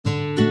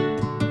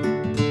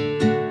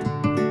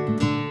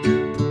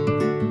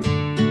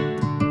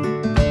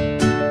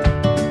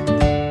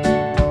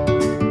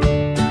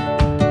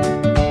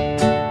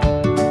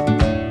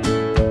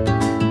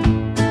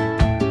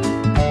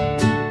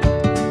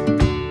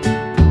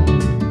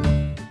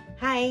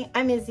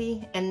I'm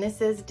Izzy, and this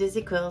is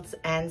Dizzy Quilts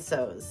and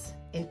Sews.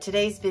 In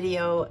today's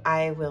video,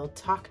 I will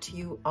talk to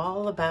you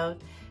all about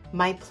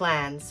my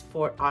plans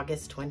for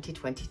August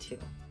 2022.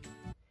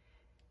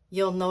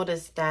 You'll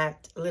notice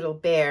that little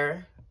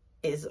bear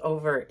is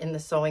over in the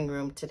sewing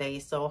room today,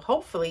 so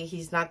hopefully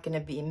he's not going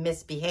to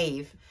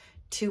misbehave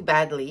too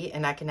badly,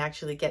 and I can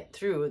actually get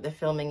through the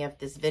filming of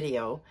this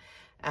video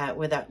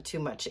without too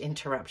much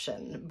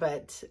interruption.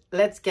 But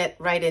let's get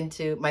right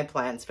into my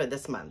plans for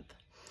this month.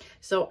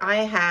 So I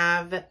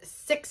have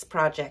 6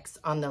 projects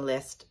on the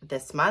list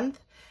this month.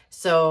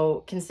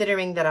 So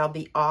considering that I'll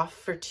be off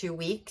for 2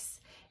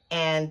 weeks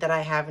and that I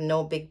have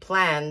no big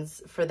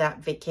plans for that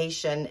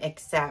vacation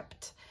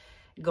except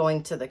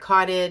going to the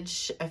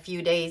cottage a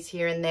few days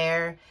here and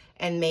there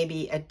and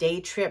maybe a day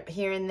trip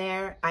here and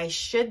there, I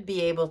should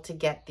be able to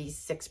get these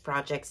 6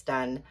 projects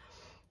done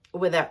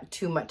without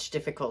too much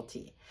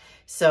difficulty.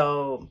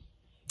 So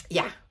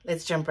yeah,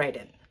 let's jump right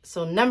in.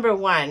 So number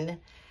 1,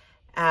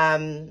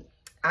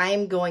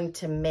 I'm going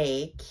to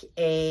make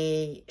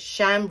a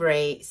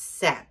chambray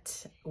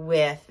set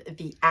with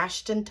the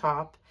Ashton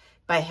top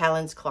by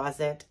Helen's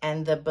Closet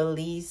and the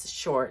Belize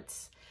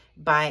shorts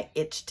by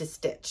Itch to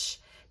Stitch.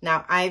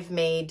 Now, I've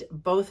made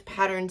both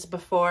patterns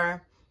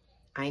before.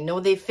 I know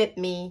they fit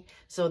me,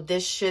 so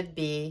this should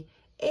be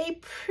a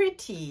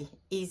pretty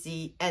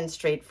easy and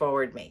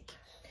straightforward make.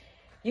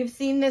 You've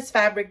seen this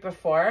fabric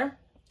before.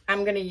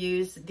 I'm going to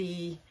use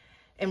the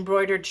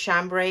embroidered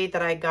chambray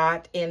that I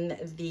got in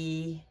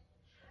the,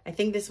 I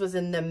think this was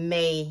in the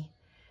May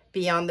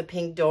Beyond the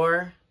Pink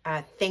Door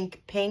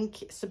Think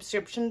Pink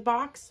subscription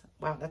box.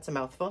 Wow, that's a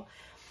mouthful.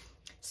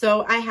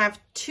 So I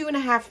have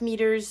 2.5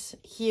 meters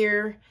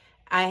here.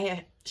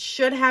 I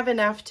should have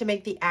enough to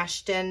make the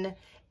Ashton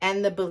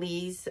and the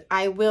Belize.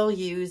 I will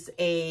use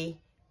a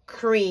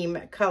cream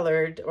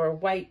colored or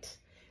white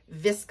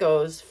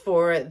viscose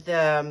for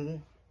the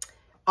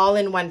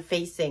all-in-one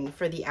facing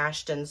for the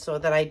Ashton so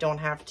that I don't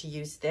have to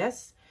use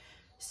this.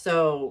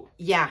 So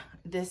yeah,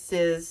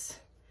 this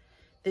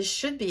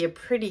should be a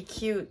pretty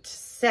cute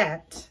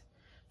set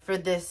for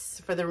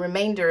the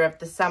remainder of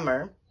the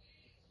summer.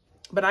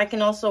 But I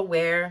can also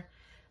wear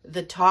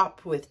the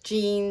top with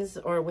jeans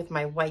or with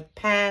my white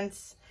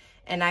pants,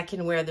 and I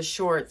can wear the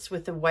shorts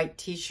with a white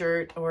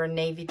t-shirt or a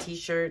navy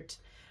t-shirt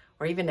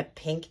or even a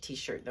pink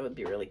t-shirt. That would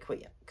be really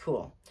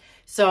cool.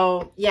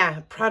 So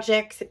yeah,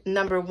 project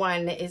number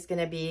 1 is going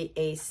to be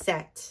a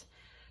set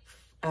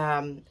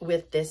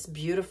with this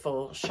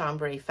beautiful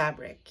chambray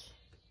fabric.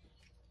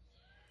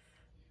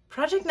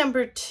 Project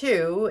number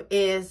 2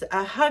 is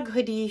a hug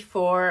hoodie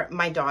for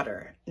my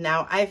daughter.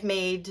 Now, I've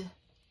made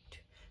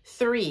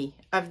 3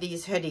 of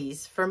these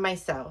hoodies for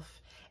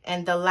myself,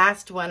 and the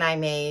last one I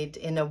made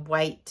in a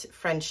white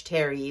French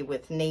terry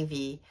with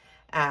navy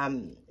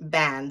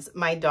bands,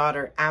 my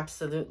daughter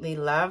absolutely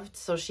loved.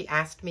 So she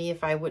asked me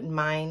if I wouldn't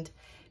mind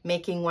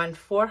making one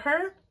for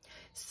her.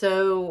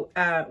 So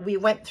we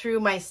went through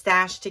my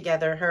stash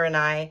together, her and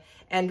I,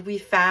 and we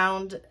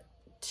found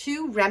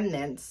 2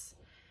 remnants.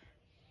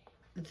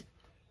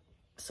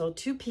 So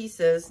 2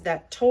 pieces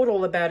that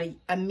total about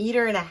a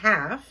meter and a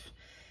half.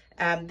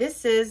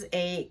 This is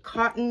a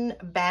cotton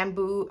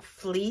bamboo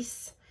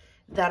fleece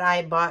that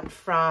I bought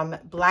from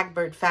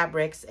Blackbird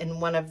Fabrics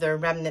in one of their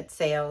remnant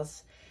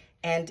sales.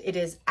 And it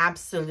is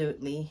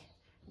absolutely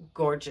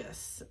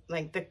gorgeous.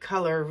 Like, the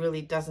color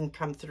really doesn't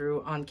come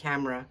through on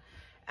camera.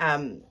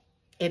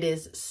 It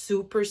is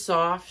super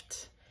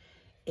soft.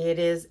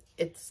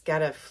 It's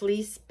got a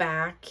fleece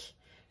back.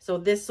 So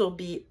this will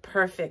be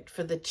perfect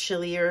for the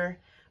chillier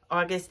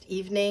August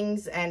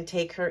evenings and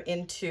take her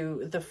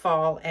into the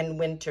fall and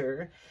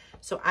winter.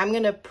 So I'm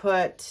going to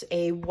put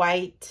a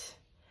white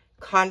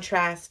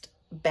contrast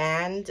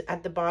band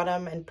at the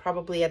bottom and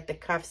probably at the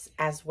cuffs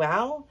as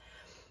well.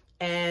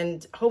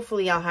 And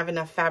hopefully I'll have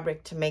enough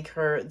fabric to make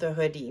her the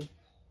hoodie.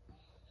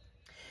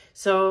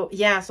 So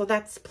yeah, so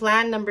that's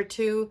plan number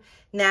 2.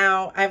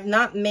 Now, I've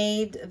not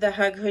made the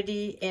hug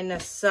hoodie in a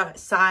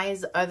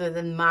size other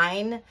than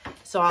mine,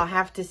 so I'll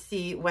have to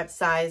see what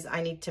size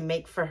I need to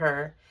make for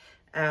her.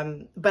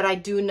 But I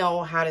do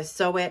know how to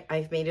sew it.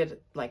 I've made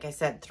it, like I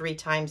said, 3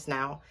 times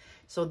now.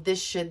 So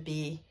this should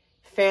be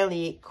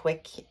fairly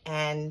quick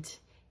and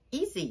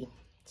easy.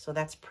 So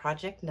that's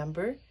project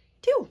number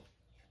 2.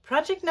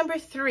 Project number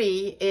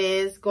 3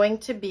 is going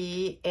to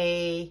be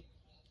a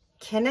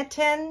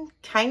Kineton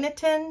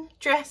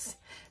dress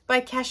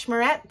by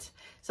Cashmerette.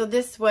 So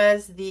this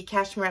was the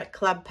Cashmerette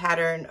Club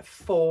pattern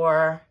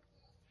for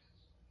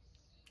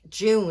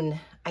June,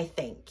 I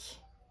think.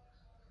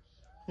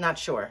 Not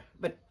sure,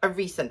 but a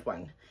recent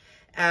one.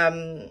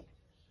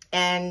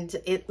 And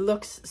it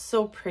looks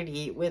so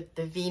pretty with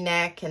the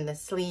V-neck and the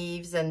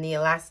sleeves and the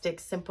elastic,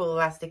 simple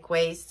elastic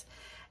waist.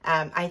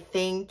 I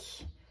think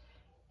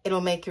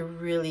it'll make a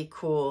really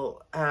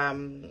cool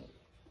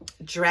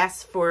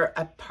dress for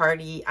a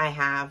party I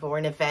have or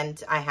an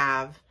event I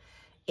have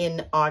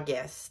in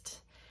August,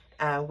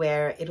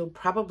 where it'll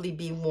probably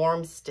be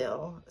warm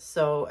still.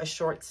 So a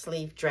short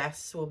sleeve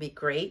dress will be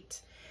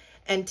great.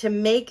 And to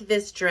make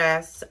this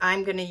dress,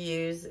 I'm going to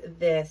use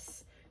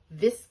this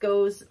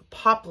viscose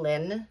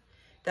poplin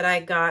that I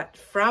got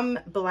from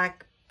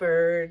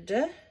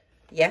Blackbird.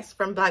 Yes,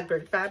 from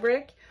Blackbird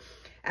Fabric.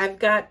 I've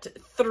got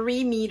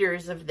 3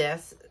 meters of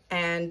this,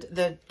 and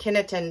the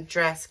Kineton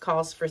dress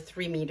calls for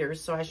 3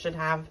 meters, so I should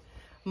have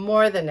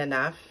more than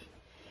enough.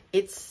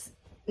 It's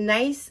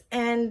nice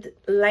and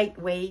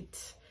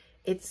lightweight.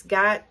 It's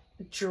got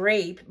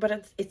drape,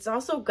 but it's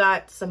also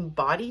got some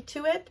body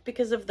to it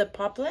because of the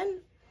poplin.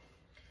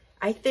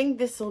 I think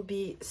this will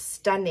be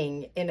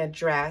stunning in a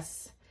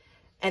dress.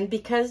 And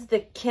because the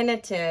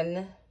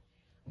Kineton,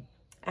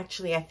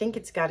 actually, I think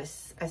it's got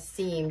a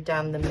seam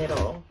down the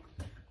middle,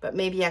 but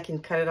maybe I can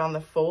cut it on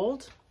the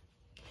fold.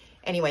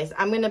 Anyways,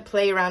 I'm going to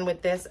play around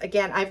with this.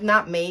 Again, I've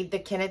not made the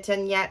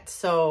Kineton yet,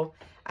 so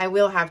I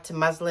will have to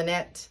muslin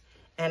it.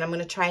 And I'm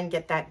going to try and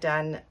get that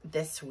done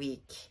this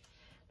week,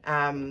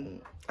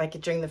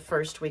 like during the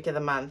first week of the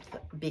month,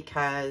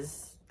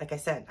 because, like I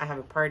said, I have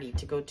a party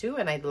to go to,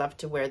 and I'd love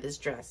to wear this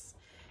dress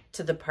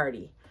to the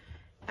party.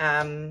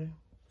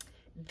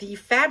 The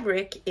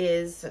fabric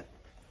is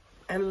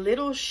a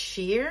little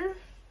sheer.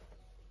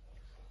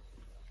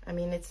 I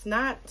mean, it's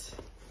not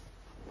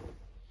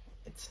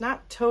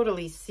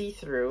totally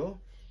see-through.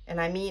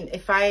 And I mean,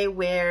 if I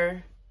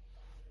wear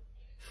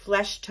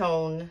flesh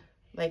tone,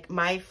 like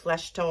my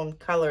flesh tone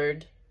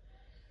colored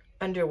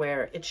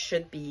underwear, it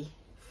should be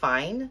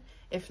fine.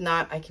 If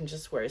not, I can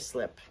just wear a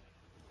slip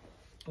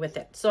with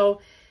it.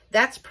 So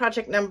that's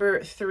project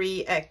number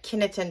 3, a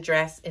Kineton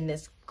dress in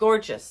this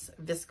gorgeous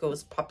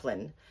viscose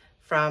poplin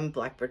from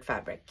Blackbird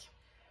Fabric.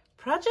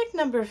 Project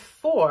number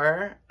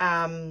 4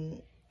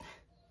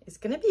 is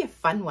going to be a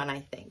fun one,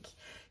 I think.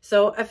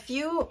 So a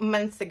few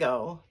months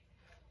ago,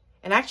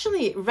 and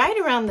actually right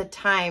around the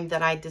time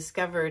that I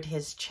discovered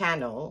his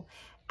channel,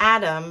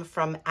 Adam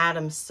from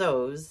Adam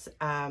Sews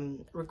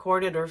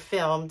recorded or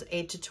filmed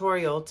a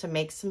tutorial to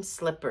make some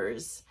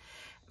slippers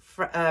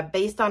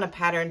based on a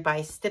pattern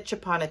by Stitch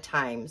Upon a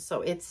Time.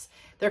 So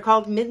they're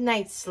called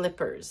Midnight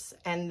Slippers,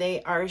 and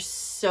they are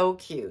so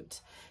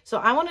cute. So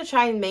I want to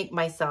try and make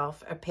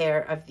myself a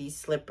pair of these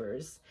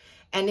slippers.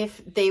 And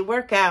if they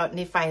work out and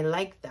if I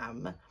like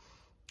them,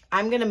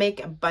 I'm going to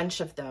make a bunch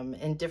of them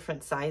in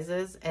different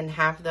sizes and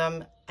have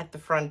them at the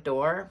front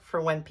door for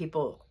when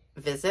people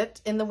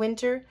visit in the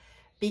winter,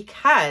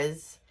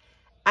 because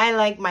I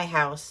like my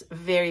house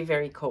very,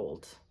 very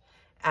cold.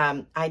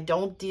 I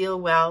don't deal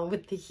well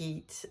with the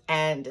heat,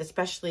 and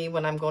especially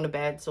when I'm going to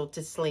bed, so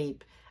to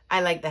sleep,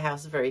 I like the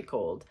house very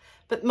cold.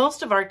 But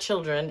most of our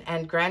children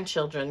and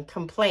grandchildren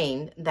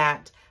complain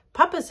that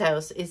Papa's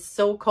house is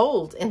so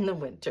cold in the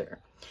winter.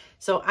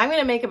 So I'm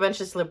going to make a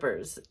bunch of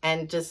slippers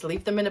and just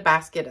leave them in a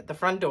basket at the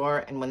front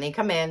door. And when they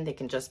come in, they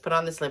can just put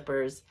on the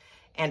slippers.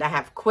 And I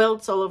have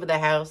quilts all over the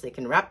house. They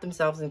can wrap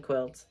themselves in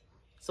quilts.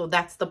 So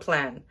that's the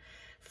plan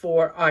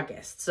for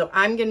August. So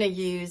I'm going to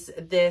use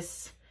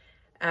this.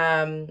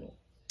 I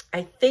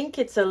think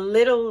it's a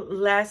little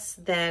less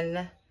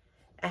than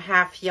a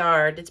half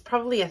yard. It's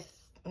probably a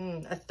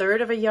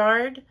third of a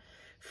yard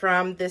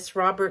from this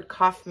Robert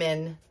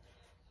Kaufman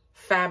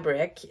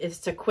fabric.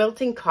 It's a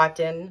quilting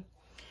cotton.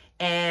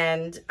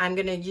 And I'm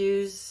going to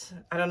use,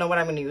 I don't know what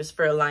I'm going to use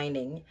for a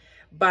lining,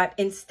 but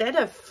instead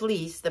of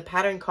fleece, the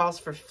pattern calls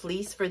for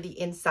fleece for the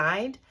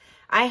inside.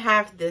 I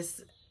have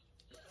this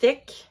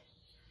thick,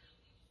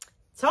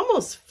 it's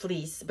almost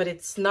fleece, but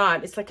it's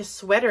not. It's like a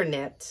sweater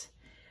knit.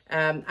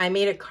 I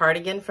made a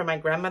cardigan for my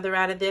grandmother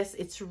out of this.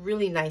 It's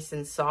really nice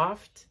and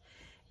soft.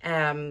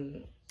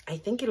 I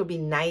think it'll be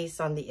nice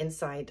on the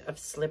inside of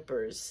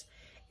slippers.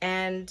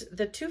 And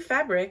the two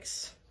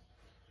fabrics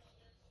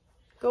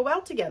go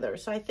well together.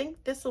 So I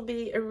think this will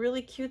be a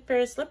really cute pair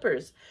of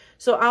slippers.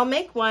 So I'll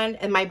make one,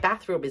 and my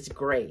bathrobe is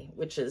gray,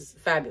 which is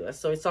fabulous.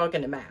 So it's all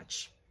going to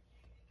match.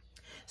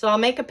 So I'll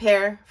make a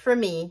pair for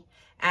me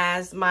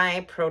as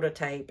my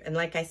prototype. And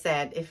like I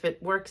said, if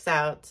it works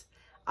out,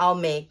 I'll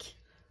make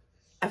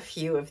a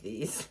few of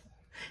these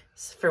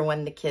for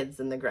when the kids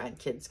and the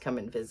grandkids come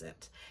and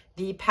visit.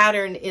 The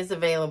pattern is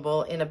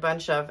available in a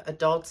bunch of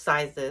adult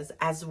sizes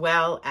as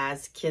well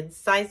as kids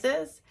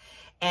sizes.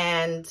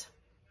 And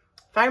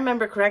if I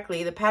remember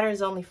correctly, the pattern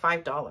is only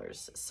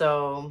 $5.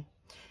 So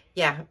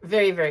yeah,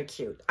 very, very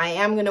cute. I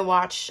am going to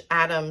watch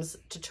Adam's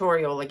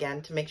tutorial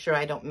again to make sure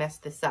I don't mess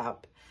this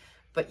up.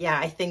 But yeah,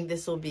 I think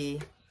this will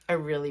be a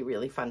really,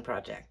 really fun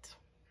project.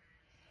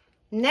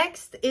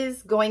 Next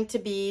is going to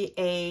be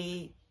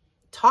a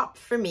top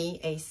for me,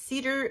 a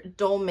cedar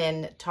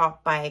dolman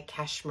top by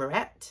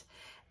Cashmerette.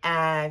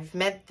 I've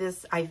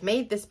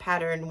made this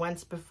pattern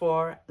once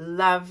before,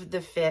 love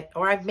the fit,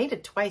 or I've made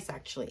it twice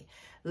actually.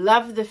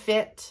 Love the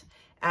fit.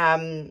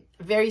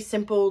 Very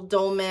simple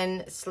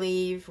dolman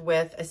sleeve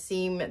with a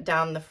seam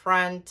down the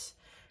front.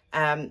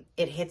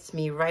 It hits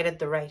me right at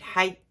the right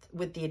height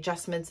with the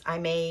adjustments I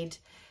made.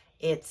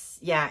 It's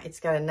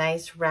got a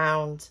nice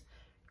round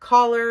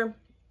collar.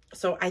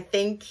 So I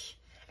think,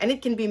 and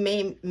it can be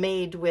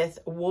made with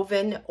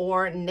woven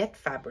or knit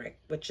fabric,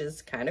 which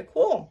is kind of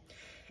cool.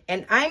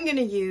 And I'm going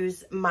to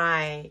use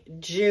my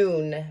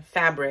June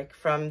fabric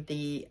from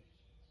the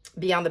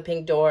Beyond the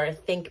Pink Door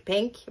Think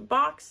Pink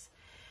box.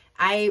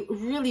 I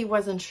really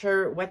wasn't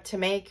sure what to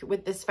make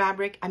with this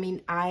fabric. I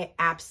mean, I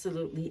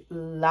absolutely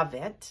love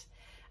it.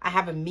 I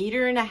have 1.5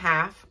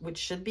 meters, which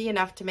should be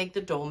enough to make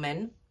the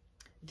dolman,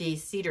 the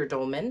cedar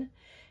dolman.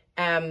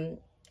 And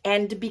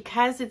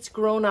because it's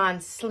grown on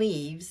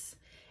sleeves,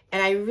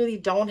 and I really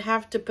don't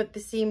have to put the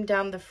seam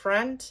down the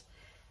front,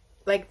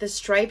 like the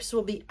stripes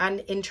will be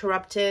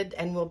uninterrupted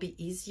and will be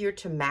easier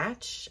to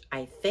match,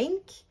 I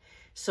think,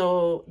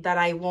 so that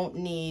I won't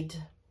need,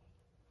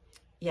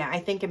 yeah, I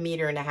think 1.5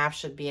 meters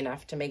should be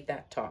enough to make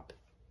that top.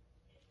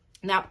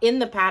 Now in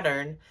the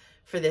pattern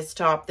for this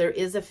top, there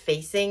is a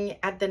facing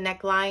at the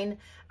neckline.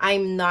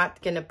 I'm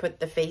not gonna put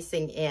the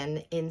facing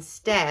in.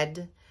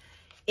 Instead,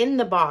 in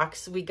the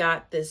box, we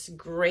got this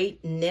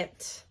great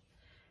knit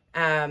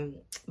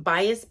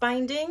bias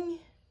binding.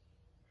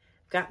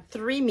 Got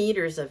 3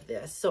 meters of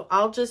this, so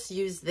I'll just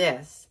use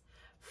this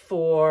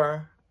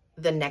for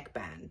the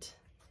neckband,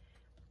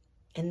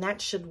 and that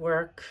should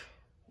work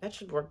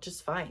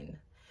just fine.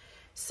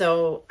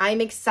 So I'm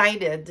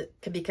excited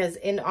because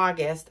in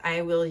August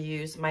I will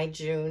use my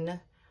June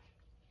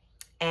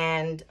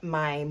and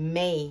my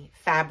May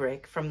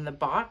fabric from the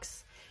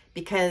box,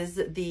 because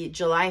the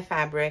July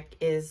fabric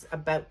is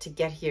about to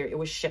get here. It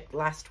was shipped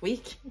last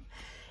week.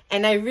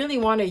 And I really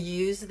want to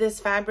use this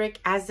fabric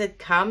as it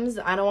comes.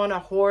 I don't want to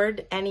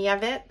hoard any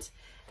of it.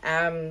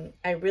 And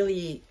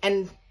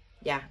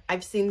yeah,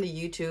 I've seen the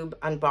YouTube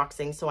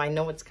unboxing, so I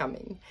know it's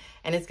coming.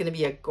 And it's going to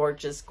be a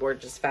gorgeous,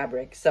 gorgeous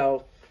fabric.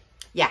 So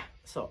yeah,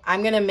 so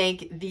I'm going to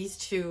make these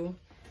two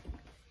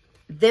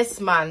this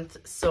month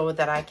so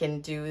that I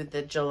can do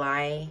the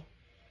July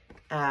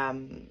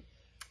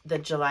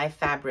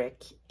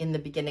fabric in the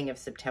beginning of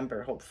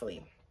September,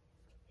 hopefully.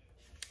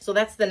 So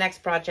that's the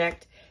next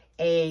project.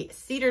 A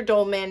cedar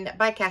dolman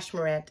by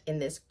Cashmerette in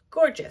this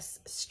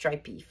gorgeous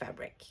stripy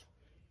fabric.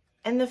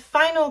 And the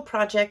final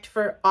project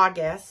for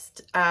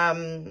August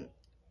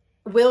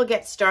will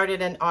get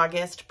started in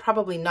August,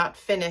 probably not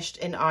finished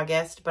in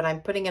August, but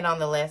I'm putting it on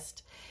the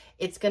list.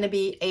 It's going to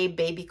be a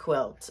baby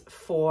quilt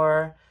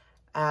for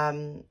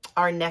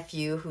our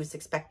nephew who's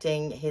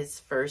expecting his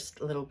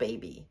first little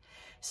baby.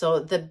 So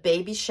the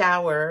baby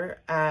shower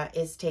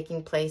is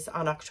taking place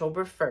on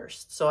October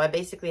 1st. So I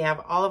basically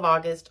have all of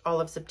August, all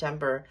of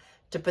September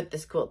to put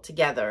this quilt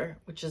together,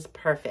 which is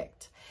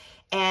perfect.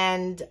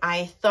 And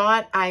I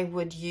thought I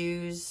would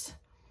use,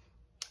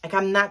 like,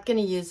 I'm not going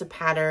to use a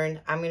pattern.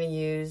 I'm going to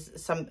use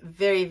some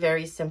very,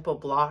 very simple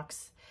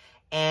blocks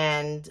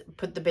and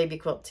put the baby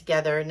quilt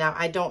together. Now,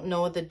 I don't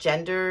know the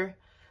gender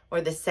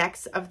or the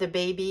sex of the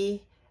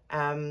baby.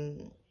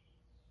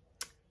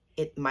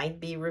 It might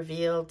be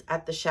revealed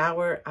at the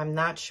shower. I'm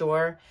not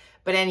sure.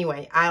 But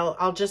anyway,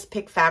 I'll just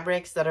pick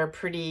fabrics that are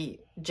pretty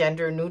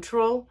gender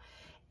neutral,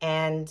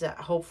 and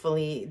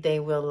hopefully they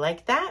will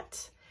like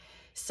that.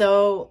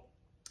 So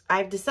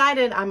I've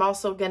decided I'm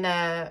also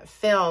gonna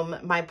film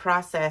my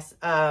process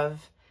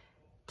of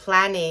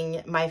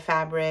planning my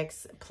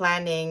fabrics,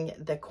 planning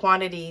the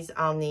quantities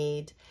I'll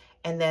need,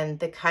 and then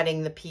the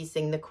cutting, the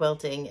piecing, the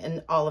quilting,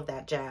 and all of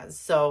that jazz.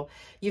 So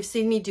you've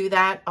seen me do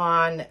that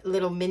on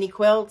little mini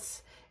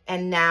quilts,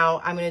 and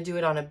now I'm going to do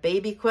it on a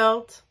baby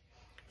quilt.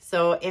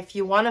 So if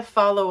you want to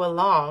follow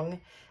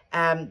along,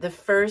 the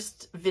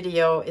first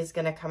video is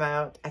going to come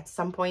out at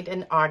some point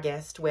in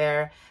August,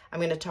 where I'm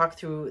going to talk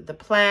through the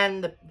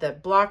plan, the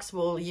blocks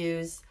we'll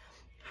use,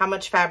 how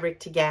much fabric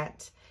to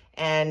get,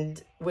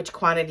 and which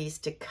quantities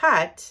to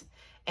cut.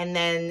 And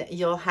then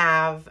you'll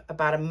have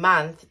about a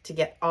month to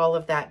get all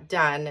of that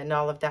done and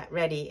all of that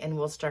ready, and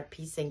we'll start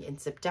piecing in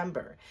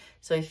September.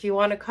 So if you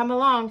want to come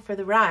along for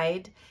the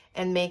ride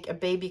and make a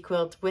baby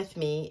quilt with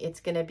me, it's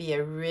going to be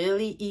a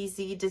really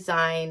easy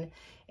design.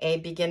 A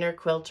beginner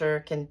quilter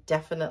can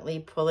definitely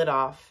pull it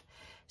off.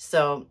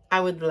 So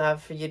I would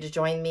love for you to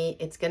join me.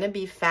 It's going to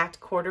be fat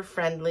quarter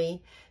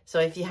friendly.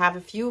 So if you have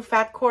a few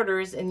fat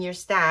quarters in your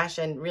stash,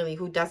 and really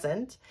who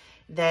doesn't,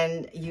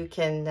 then you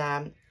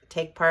can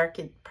take part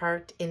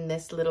in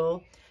this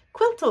little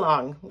quilt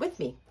along with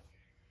me.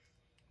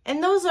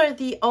 And those are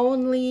the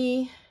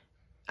only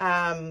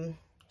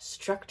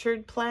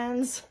structured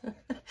plans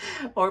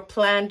or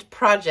planned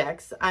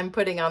projects I'm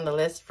putting on the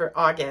list for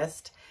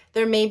August.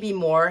 There may be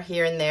more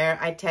here and there.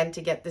 I tend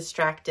to get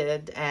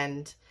distracted,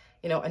 and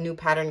you know, a new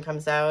pattern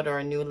comes out or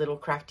a new little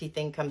crafty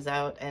thing comes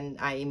out, and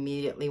I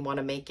immediately want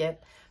to make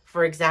it.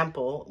 For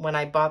example, when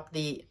I bought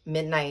the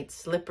Midnight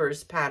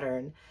Slippers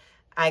pattern,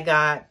 I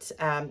got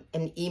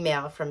an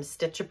email from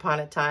Stitch Upon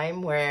a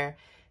Time where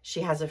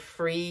she has a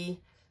free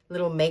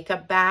little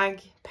makeup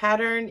bag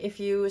pattern if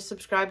you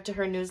subscribe to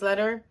her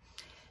newsletter.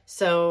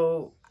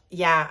 So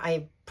yeah,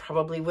 I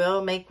probably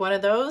will make one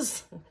of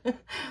those.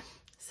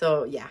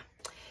 So yeah.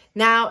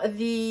 Now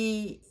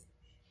those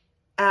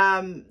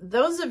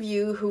of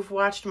you who've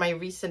watched my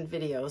recent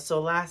video,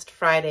 so last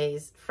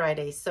Friday's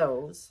Friday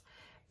Sews,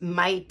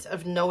 might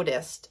have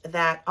noticed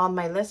that on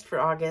my list for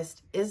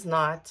August is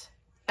not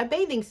a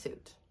bathing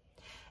suit.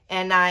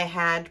 And I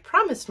had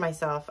promised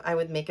myself I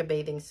would make a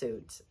bathing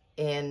suit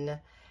in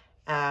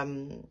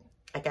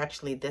like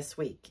actually this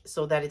week,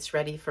 so that it's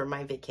ready for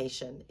my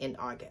vacation in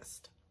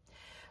August.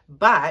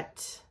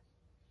 But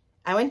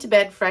I went to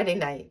bed Friday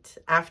night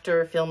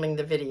after filming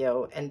the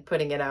video and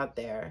putting it out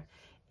there.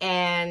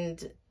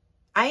 And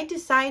I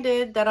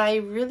decided that I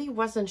really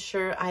wasn't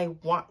sure I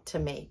want to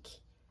make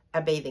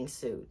a bathing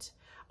suit,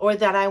 or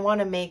that I want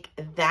to make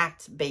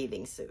that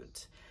bathing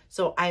suit.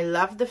 So I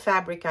love the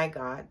fabric I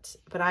got,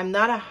 but I'm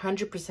not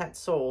 100%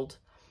 sold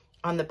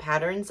on the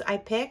patterns I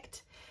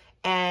picked.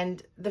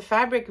 And the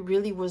fabric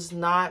really was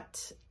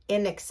not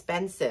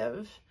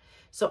inexpensive.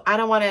 So I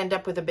don't want to end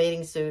up with a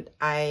bathing suit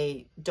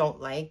I don't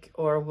like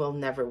or will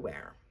never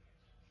wear.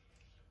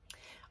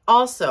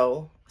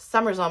 Also,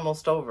 summer's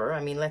almost over. I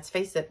mean, let's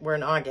face it, we're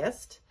in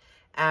August.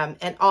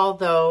 And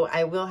although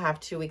I will have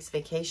 2 weeks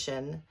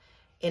vacation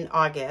in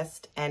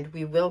August and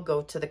we will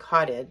go to the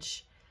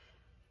cottage,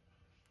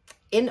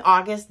 in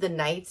August, the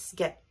nights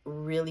get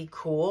really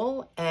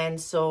cool. And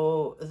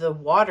so the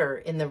water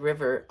in the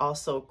river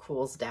also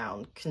cools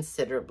down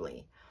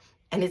considerably.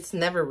 And it's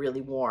never really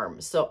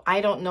warm. So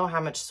I don't know how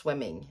much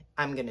swimming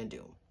I'm going to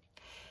do.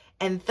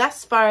 And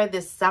thus far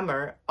this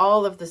summer,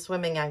 all of the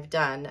swimming I've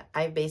done,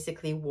 I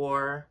basically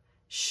wore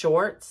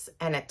shorts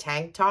and a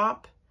tank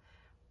top.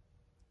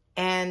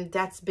 And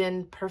that's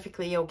been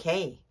perfectly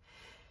okay.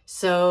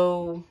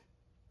 So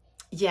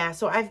yeah,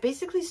 so I've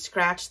basically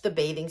scratched the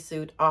bathing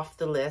suit off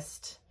the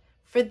list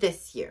for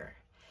this year.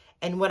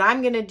 And what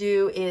I'm going to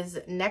do is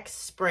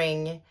next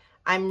spring,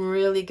 I'm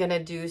really going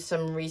to do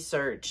some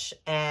research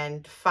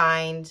and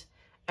find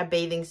a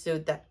bathing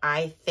suit that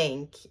I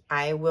think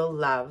I will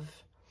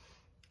love,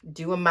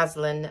 do a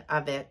muslin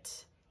of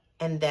it,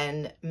 and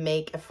then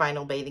make a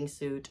final bathing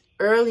suit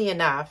early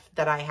enough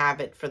that I have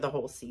it for the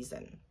whole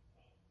season.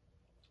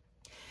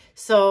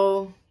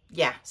 So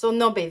yeah, so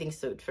no bathing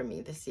suit for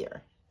me this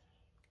year.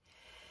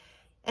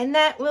 And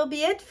that will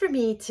be it for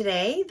me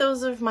today.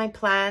 Those are my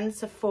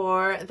plans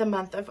for the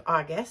month of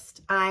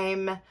August.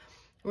 I'm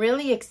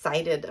really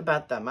excited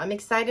about them. I'm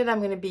excited I'm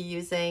going to be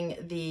using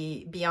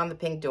the Beyond the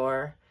Pink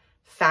Door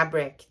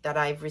fabric that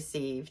I've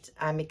received.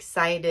 I'm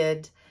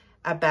excited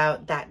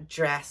about that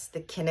dress,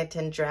 the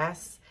Kineton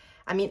dress.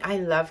 I mean, I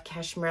love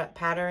cashmere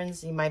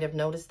patterns. You might have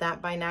noticed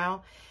that by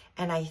now.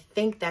 And I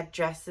think that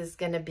dress is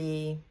going to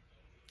be,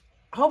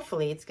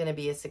 hopefully it's going to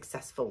be a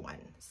successful one.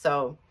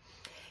 So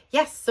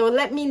yes, so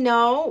let me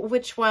know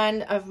which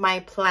one of my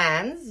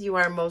plans you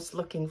are most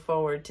looking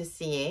forward to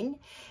seeing,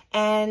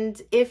 and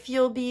if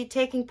you'll be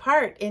taking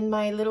part in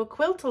my little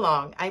quilt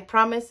along. I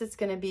promise it's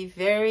going to be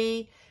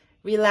very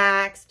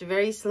relaxed,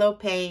 very slow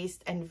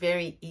paced, and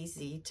very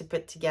easy to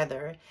put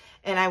together,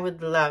 and I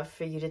would love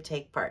for you to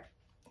take part.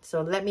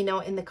 So let me know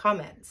in the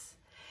comments.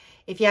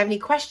 If you have any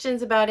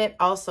questions about it,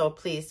 also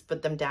please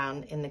put them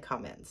down in the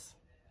comments.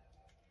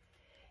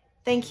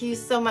 Thank you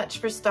so much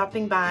for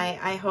stopping by.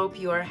 I hope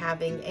you are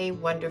having a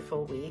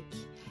wonderful week.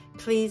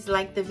 Please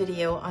like the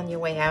video on your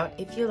way out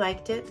if you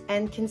liked it,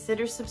 and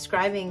consider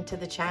subscribing to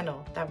the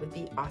channel. That would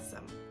be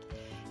awesome.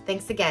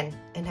 Thanks again,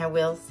 and I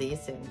will see you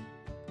soon.